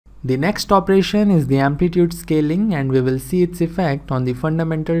The next operation is the amplitude scaling, and we will see its effect on the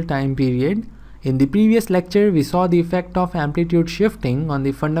fundamental time period. In the previous lecture, we saw the effect of amplitude shifting on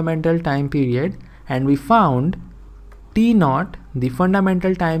the fundamental time period, and we found T0, the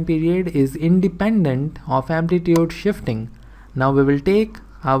fundamental time period, is independent of amplitude shifting. Now we will take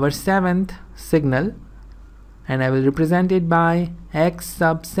our seventh signal and I will represent it by x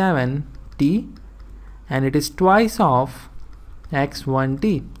sub 7 t, and it is twice of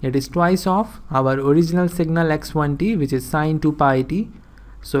x1t. It is twice of our original signal x1t, which is sine 2 pi t.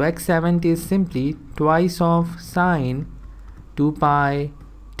 So x7t is simply twice of sine 2 pi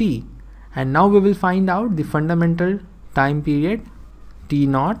t. And now we will find out the fundamental time period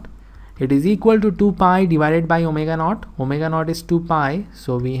t0. It is equal to 2 pi divided by omega naught. Omega naught is 2 pi,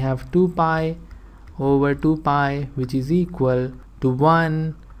 so we have 2 pi over 2 pi, which is equal to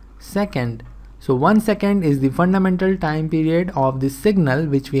 1 second. So 1 second is the fundamental time period of the signal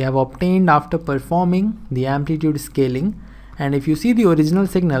which we have obtained after performing the amplitude scaling. And if you see the original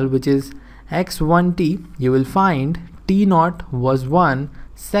signal, which is x1t, you will find t0 was 1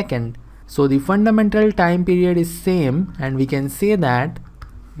 second. So the fundamental time period is same, and we can say that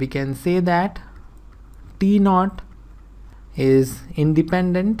t0 is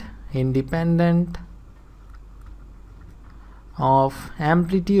independent of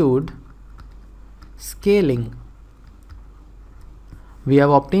amplitude scaling. We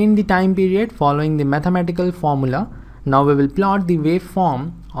have obtained the time period following the mathematical formula. Now we will plot the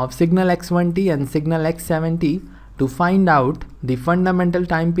waveform of signal x1t and signal x7t to find out the fundamental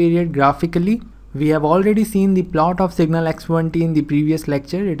time period graphically. We have already seen the plot of signal x1t in the previous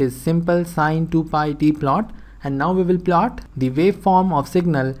lecture. It is simple sine 2 pi t plot, and now we will plot the waveform of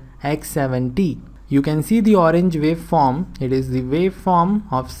signal x7t. You can see the orange waveform. It is the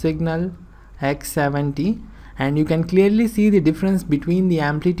waveform of signal x7t, and you can clearly see the difference between the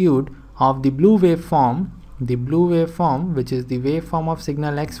amplitude of the blue waveform, which is the waveform of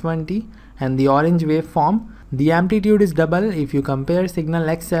signal x1t, and the orange waveform. The amplitude is double if you compare signal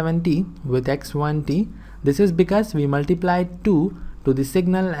x7t with x1t. This is because we multiplied 2 to the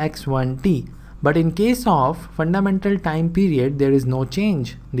signal x1t. But in case of fundamental time period, there is no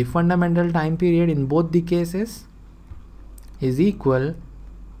change. The fundamental time period in both the cases is equal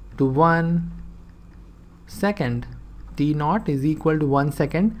to 1 second. t0 is equal to 1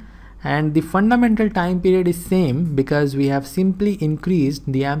 second, and the fundamental time period is same because we have simply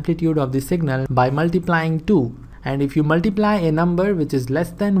increased the amplitude of the signal by multiplying 2. And if you multiply a number which is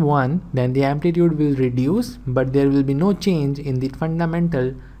less than 1, then the amplitude will reduce, but there will be no change in the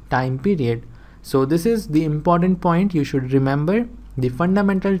fundamental time period. So this is the important point you should remember. The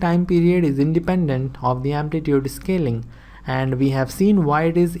fundamental time period is independent of the amplitude scaling, and we have seen why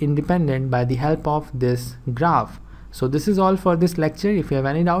it is independent by the help of this graph. So this is all for this lecture. If you have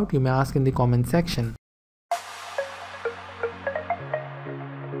any doubt, you may ask in the comment section.